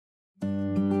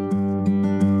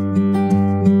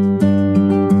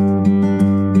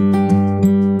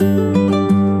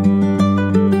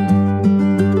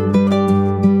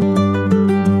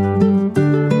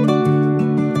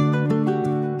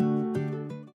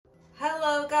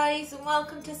guys, and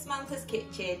welcome to Samantha's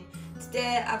Kitchen.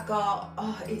 Today I've got,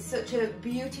 it's such a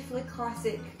beautifully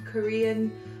classic Korean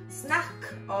snack,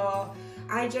 or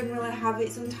I generally have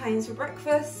it sometimes for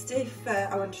breakfast if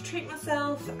I want to treat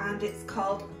myself, and it's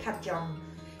called Pajeon.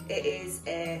 It is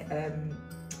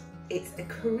it's a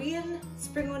Korean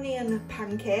spring onion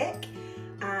pancake,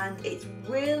 and it's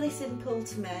really simple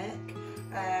to make.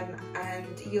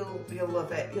 And you'll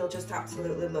love it. You'll just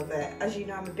absolutely love it. As you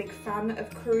know, I'm a big fan of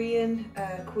Korean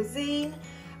cuisine,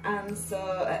 and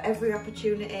so at every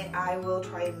opportunity I will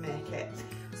try and make it.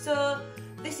 So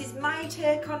this is my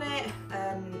take on it.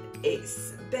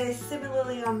 It's based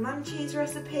similarly on Manchi's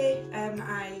recipe.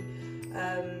 I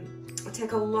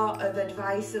take a lot of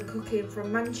advice on cooking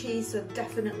from Manchi, so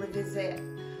definitely visit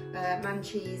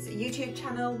Manchi's YouTube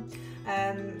channel.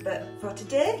 But for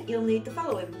today you'll need the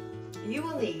following. You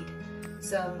will need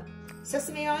some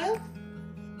sesame oil.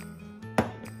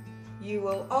 You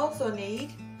will also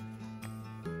need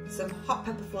some hot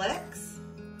pepper flakes.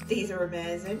 These are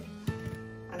amazing.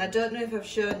 And I don't know if I've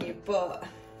shown you, but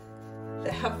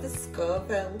they have the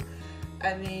Scoville.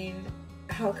 I mean,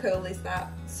 how cool is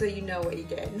that? So you know what you're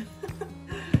getting.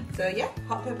 So yeah,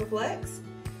 hot pepper flakes.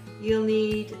 You'll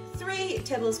need 3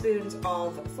 tablespoons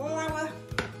of flour.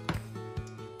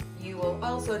 You will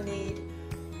also need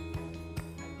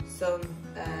some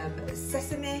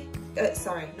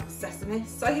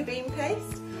soybean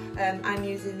paste. I'm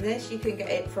using this. You can get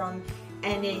it from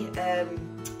any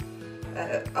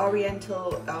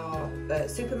Oriental or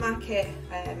supermarket.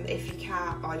 If you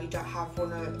can't, or you don't have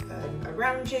one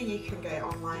around you, you can get it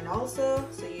online also.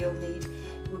 So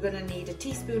we're going to need a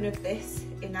teaspoon of this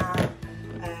in our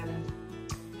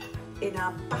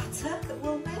batter that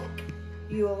we'll make.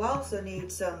 You will also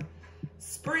need some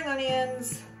spring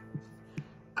onions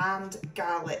and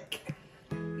garlic.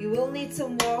 You will need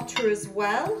some water as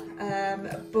well,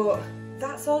 but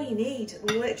that's all you need,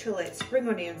 literally. Spring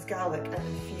onions, garlic, and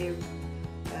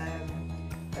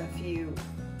a few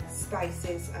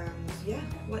spices, and yeah,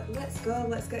 let's go,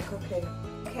 let's get cooking.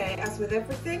 Okay, as with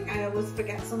everything, I always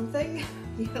forget something.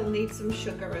 You'll need some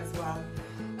sugar as well.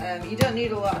 You don't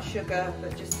need a lot of sugar,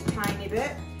 but just a tiny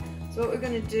bit. So what we're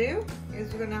going to do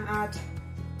is we're going to add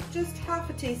just half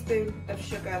a teaspoon of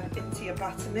sugar into your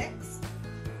batter mix.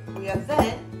 We are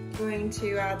then going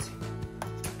to add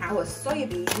our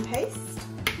soybean paste.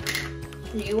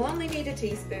 You only need a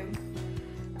teaspoon.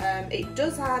 It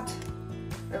does add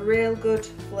a real good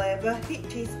flavour, each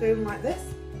teaspoon like this,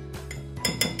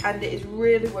 and it is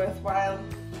really worthwhile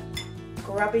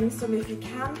grabbing some if you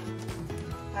can.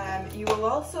 You will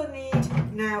also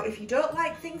need, now if you don't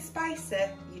like things spicy,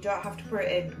 you don't have to put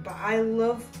it in, but I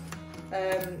love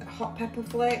hot pepper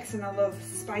flakes and I love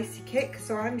spicy kick,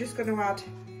 so I'm just going to add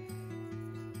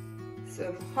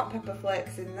some hot pepper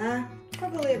flakes in there,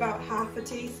 probably about half a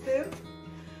teaspoon.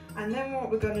 And then what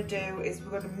we're going to do is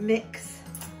we're going to mix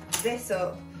this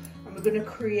up, and we're going to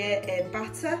create a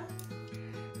batter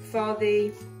for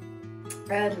the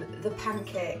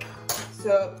pancake.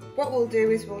 So what we'll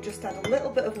do is we'll just add a little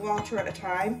bit of water at a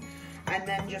time, and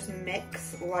then just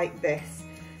mix like this,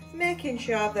 making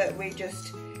sure that we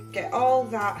just get all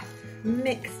that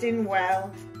mixed in well,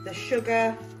 the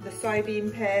sugar, the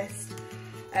soybean paste,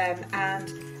 and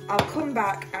I'll come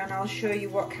back and I'll show you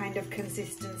what kind of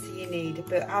consistency you need,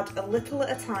 but add a little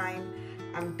at a time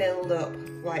and build up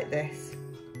like this.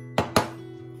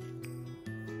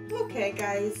 Okay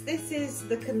guys, this is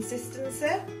the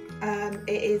consistency.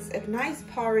 It is a nice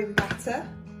pouring batter,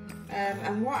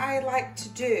 and what I like to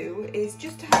do is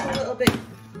just to have a little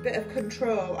bit of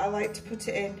control, I like to put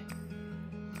it in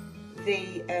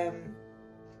the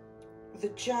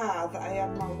jar that I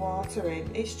have my water in.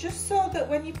 It's just so that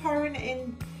when you're pouring it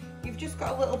in, you've just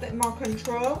got a little bit more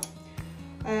control.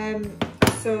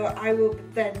 So I will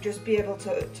then just be able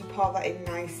to pour that in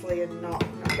nicely and not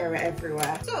throw it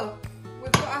everywhere. So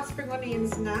we've got our spring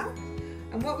onions now,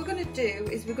 and what we're going to do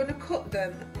is we're going to cut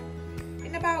them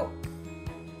in about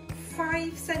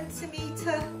 5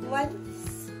 centimetre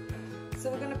lengths.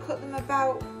 So we're going to cut them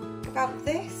about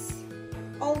this,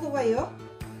 all the way up,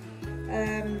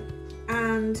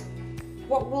 and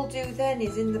what we'll do then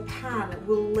is in the pan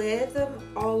we'll lay them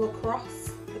all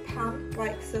across the pan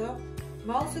like so.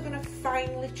 I'm also going to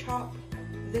finely chop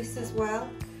this as well,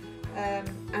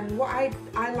 and what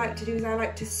I like to do is I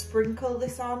like to sprinkle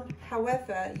this on.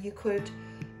 However, you could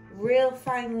real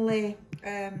finely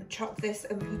chop this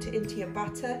and put it into your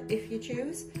batter if you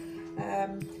choose,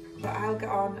 but I'll get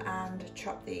on and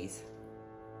chop these.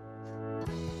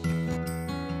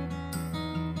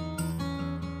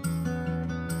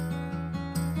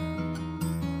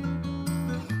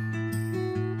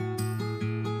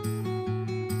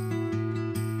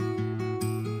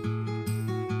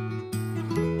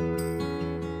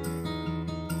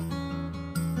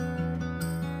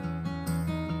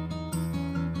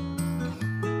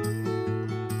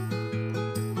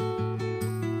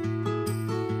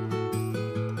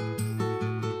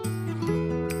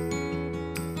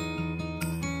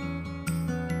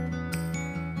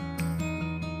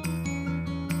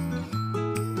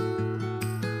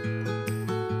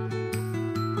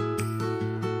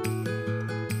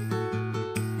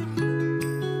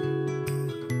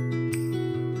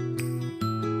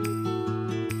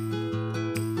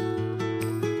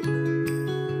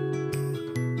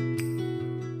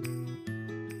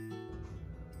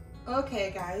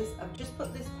 Okay guys, I've just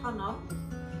put this pan on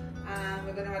and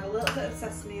we're going to add a little bit of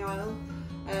sesame oil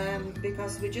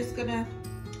because we're just going to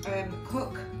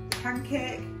cook the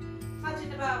pancake.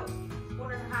 Adding about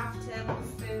 1.5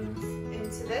 tablespoons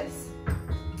into this.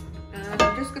 And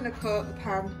I'm just going to coat the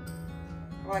pan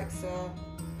like so.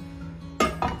 I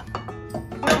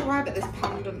don't know why, but this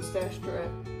pan doesn't stay straight.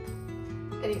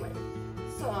 Anyway,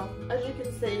 so as you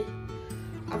can see,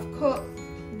 I've cut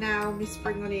now my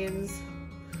spring onions,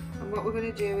 and what we're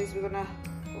going to do is we're going to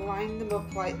line them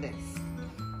up like this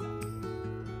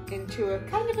into a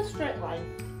kind of a straight line,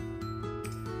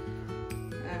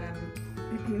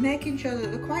 making sure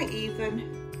that they're quite even.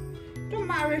 Don't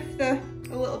matter if they're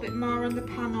a little bit more on the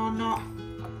pan or not,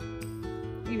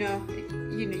 you know,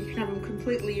 you can have them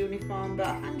completely uniform, but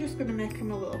I'm just going to make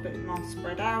them a little bit more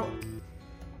spread out,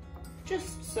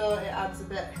 just so it adds a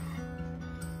bit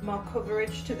more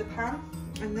coverage to the pan.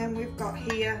 And then we've got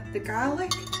here the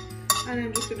garlic, and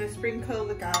I'm just going to sprinkle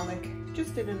the garlic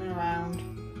just in and around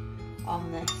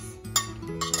on this,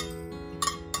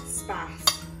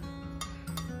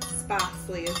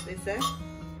 sparsely as they say.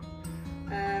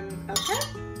 Okay,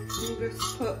 we'll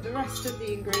just put the rest of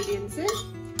the ingredients in,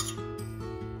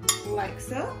 like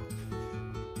so.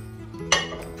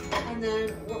 And then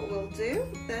what we'll do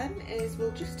then is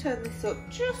we'll just turn this up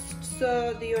just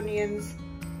so the onions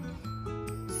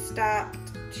start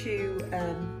to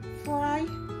fry,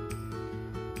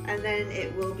 and then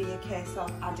it will be a case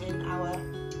of adding our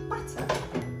batter.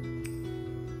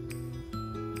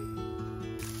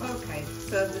 Okay,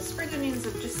 so the spring onions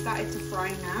have just started to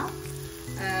fry now.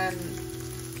 They're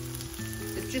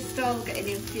just all getting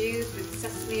infused with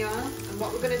sesame oil, and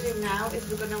what we're going to do now is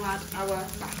we're going to add our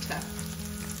batter,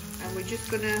 and we're just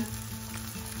going to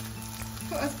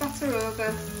put our batter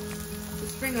over the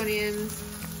spring onions.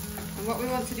 And what we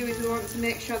want to do is we want to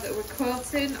make sure that we're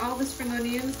coating all the spring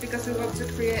onions, because we want to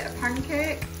create a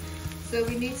pancake. So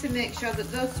we need to make sure that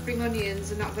those spring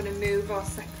onions are not going to move or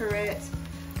separate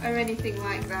or anything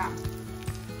like that.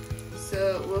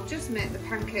 So we'll just make the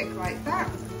pancake like that,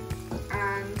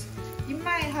 and you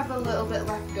might have a little bit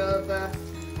left over,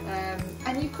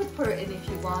 and you could put it in if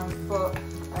you want, but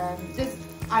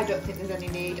I don't think there's any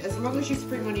need, as long as your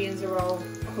spring onions are all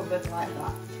covered like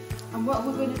that. And what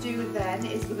we're going to do then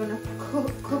is we're going to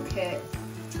cook it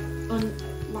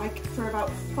for about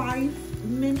 5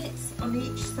 minutes on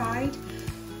each side.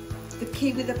 The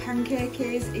key with the pancake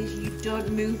is you don't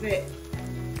move it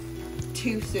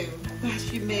too soon.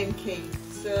 That's your main key.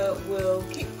 So we'll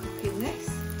keep cooking this,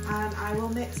 and I will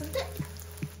make some dip.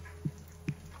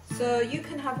 So you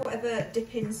can have whatever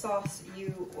dipping sauce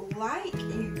you like.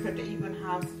 You could even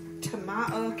have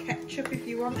tomato ketchup if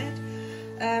you wanted,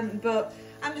 but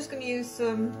I'm just going to use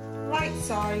some light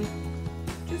soy.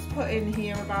 Just put in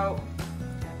here about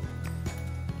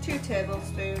 2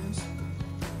 tablespoons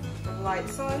of light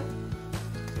soy.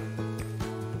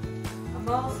 I'm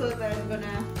also then going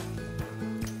to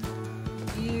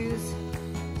use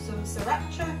some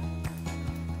sriracha.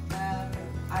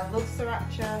 I love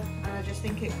sriracha, and I just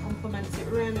think it complements it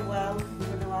really well. I'm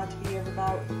going to add here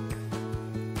about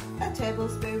a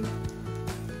tablespoon.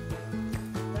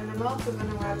 Then I'm also going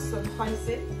to add some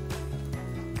hoisin,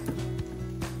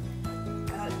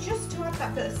 just to add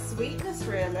that bit of sweetness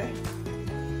really.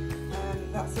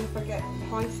 That's if I get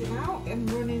hoisin out. I'm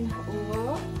running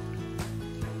low.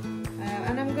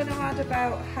 And I'm going to add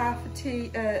about half a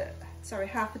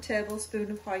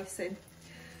tablespoon of hoisin.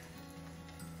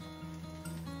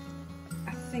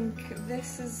 I think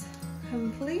this is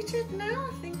completed now.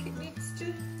 I think it needs to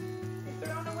be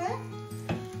thrown away.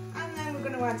 And then we're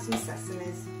going to add some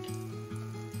sesames.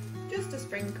 Just a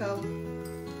sprinkle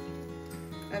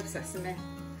of sesame.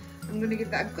 I'm going to give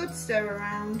that a good stir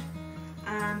around,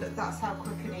 and that's how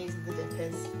quick and easy the dip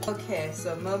is. Okay,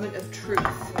 so moment of truth.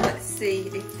 Let's see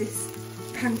if this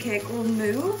pancake will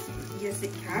move. Yes,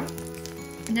 it can.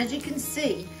 And as you can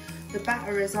see, the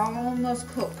batter is almost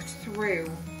cooked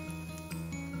through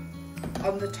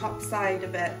on the top side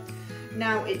of it.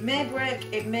 Now, it may break,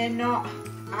 it may not.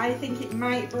 I think it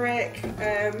might break.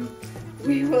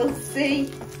 We will see.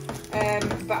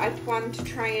 But I plan to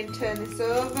try and turn this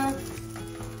over.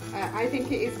 I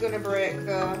think it is going to break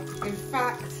though. In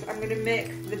fact, I'm going to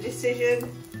make the decision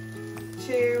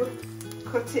to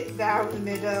cut it down the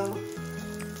middle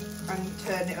and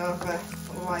turn it over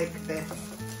like this.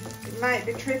 It might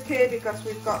be tricky because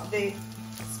we've got the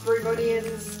spring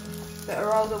onions that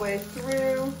are all the way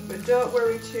through, but don't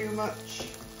worry too much.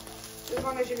 As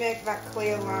long as you make that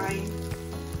clear line.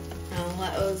 And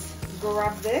let us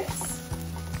grab this,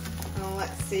 and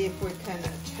let's see if we can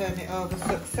turn it over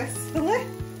successfully.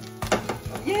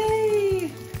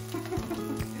 Yay!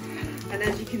 And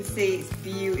as you can see, it's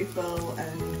beautiful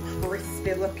and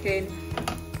crispy looking.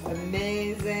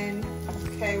 Amazing.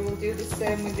 Okay, we'll do the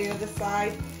same with the other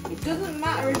side. It doesn't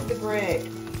matter if they break.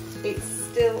 It's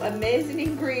still amazing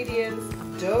ingredients.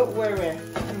 Don't worry,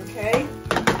 okay?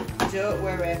 Don't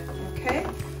worry, okay?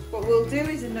 What we'll do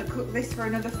is cook this for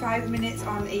another 5 minutes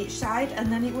on each side,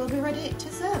 and then it will be ready to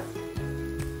serve.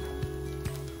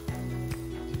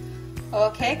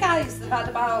 Okay guys, they've had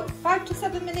about 5 to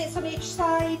 7 minutes on each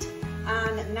side,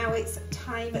 and now it's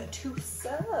time to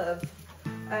serve.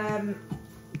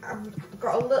 I've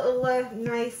got a little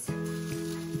nice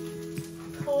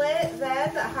plate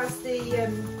there that has the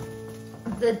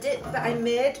dip that I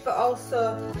made, but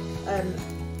also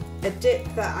a dip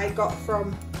that I got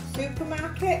from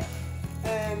supermarket.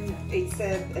 It's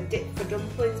a dip for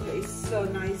dumplings, but it's so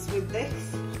nice with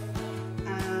this.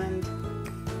 And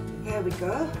there we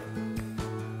go.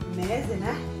 Amazing,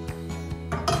 eh?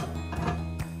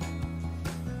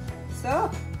 So,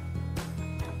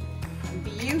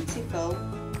 beautiful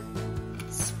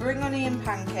spring onion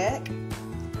pancake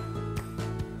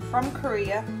from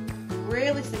Korea.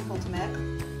 Really simple to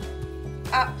make.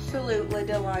 Absolutely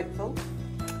delightful.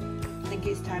 I think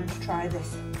it's time to try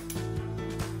this.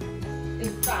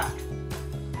 In fact,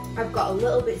 I've got a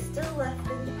little bit still left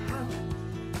in the pan.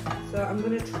 So I'm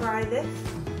going to try this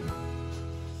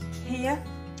here.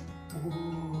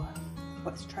 Ooh,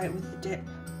 let's try it with the dip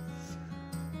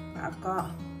that I've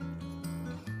got.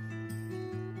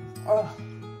 Oh,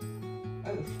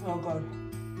 it's so good.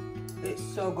 It's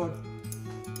so good.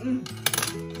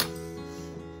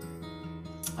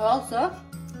 Also,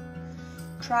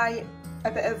 try a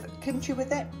bit of kimchi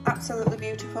with it. Absolutely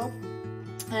beautiful.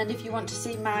 And if you want to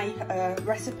see my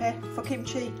recipe for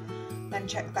kimchi, then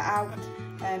check that out.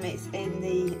 It's in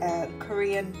the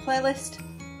Korean playlist.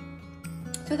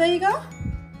 So there you go.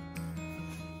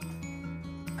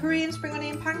 Korean spring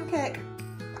onion pancake.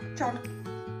 Pajeon.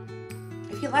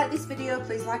 If you like this video,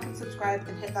 please like and subscribe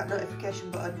and hit that notification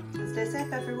button. And stay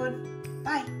safe everyone.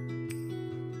 Bye.